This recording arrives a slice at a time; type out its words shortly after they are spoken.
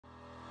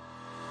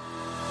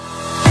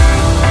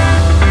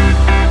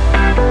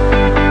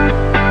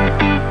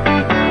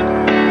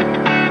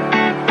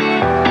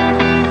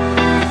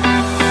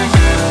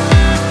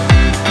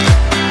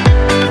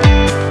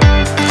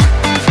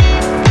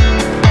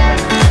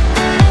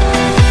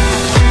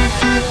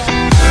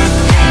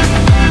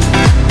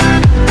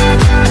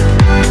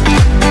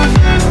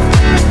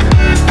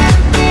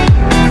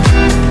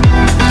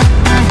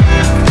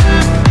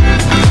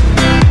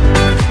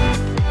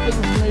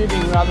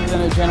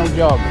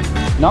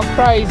Not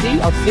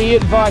crazy. I'll see you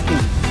at Viking.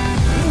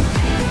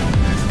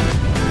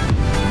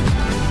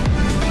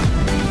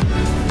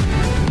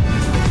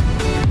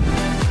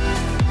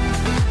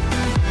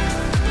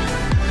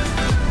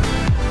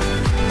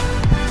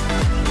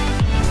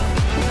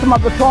 Come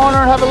up the corner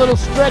and have a little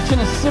stretch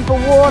and a sip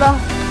of water.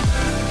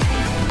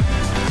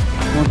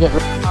 We'll get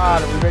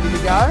hard. Are we ready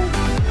to go?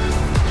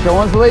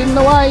 Sean's leading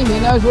the way. He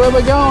knows where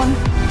we're going.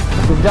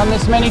 We've done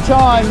this many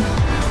times.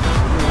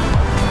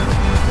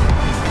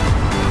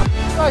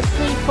 I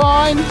see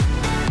fine.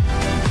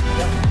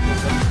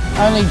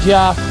 Only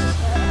just.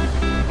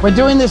 We're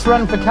doing this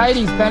run for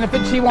Katie's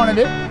benefit. She wanted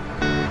it.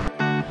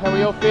 How are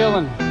we all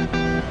feeling?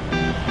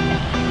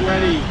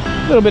 Ready.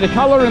 A little bit of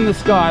colour in the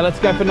sky. Let's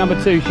go for number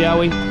 2, shall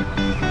we?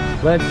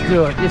 Let's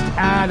do it. Just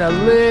add a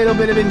little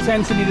bit of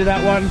intensity to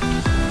that one.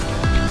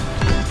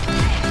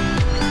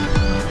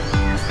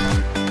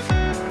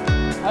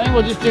 I think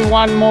we'll just do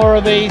one more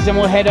of these and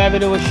we'll head over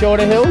to a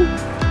shorter hill.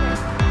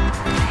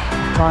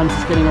 Time's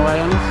just getting away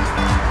on us.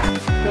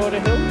 Shorter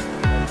hill.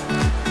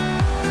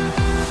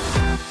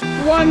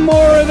 One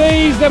more of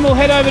these, then we'll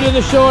head over to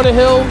the shorter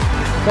hill.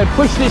 So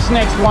push this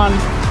next one.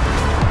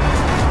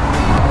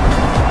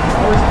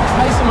 I was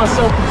pacing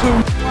myself for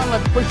 2.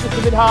 Let's push this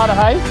a bit harder,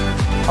 hey?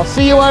 I'll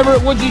see you over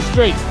at Woodsy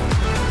Street.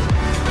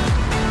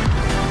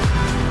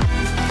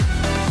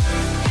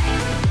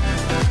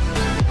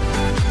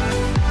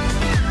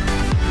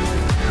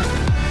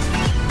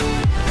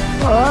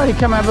 Alrighty,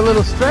 come have a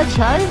little stretch,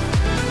 hey?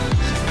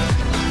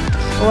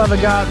 We'll have a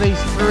go at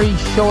these 3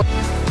 short.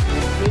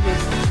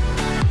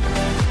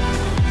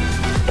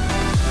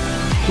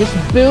 Just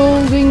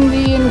building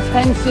the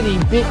intensity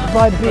bit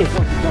by bit.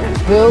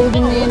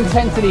 Building the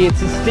intensity,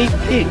 it's a steep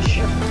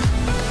pitch.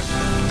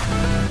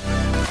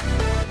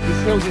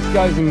 This hill just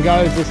goes and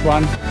goes, this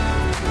one.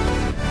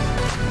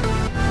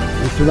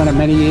 We used to run it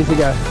many years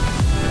ago.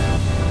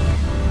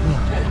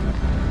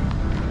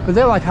 But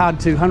they're like hard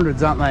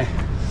 200s, aren't they?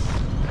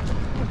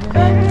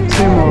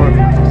 2 more of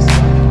them.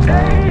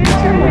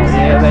 2 more,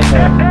 yeah, they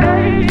do.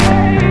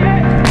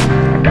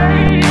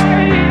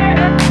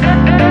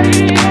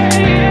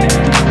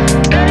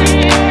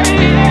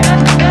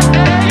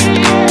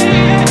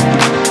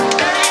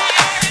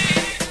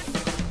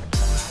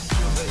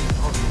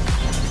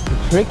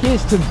 The trick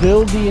is to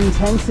build the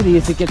intensity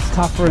as it gets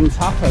tougher and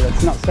tougher.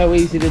 That's not so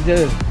easy to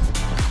do.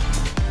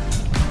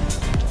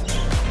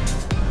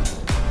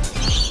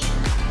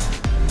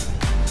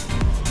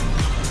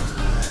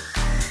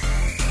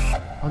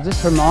 I'll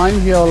just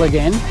remind you all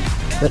again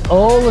that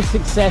all the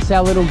success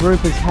our little group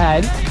has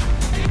had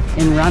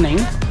in running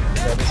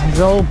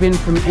has all been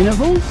from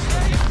intervals,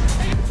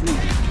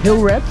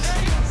 hill reps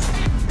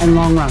and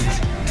long runs.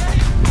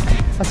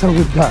 That's all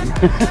we've done.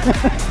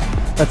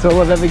 That's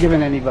all I've ever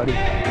given anybody.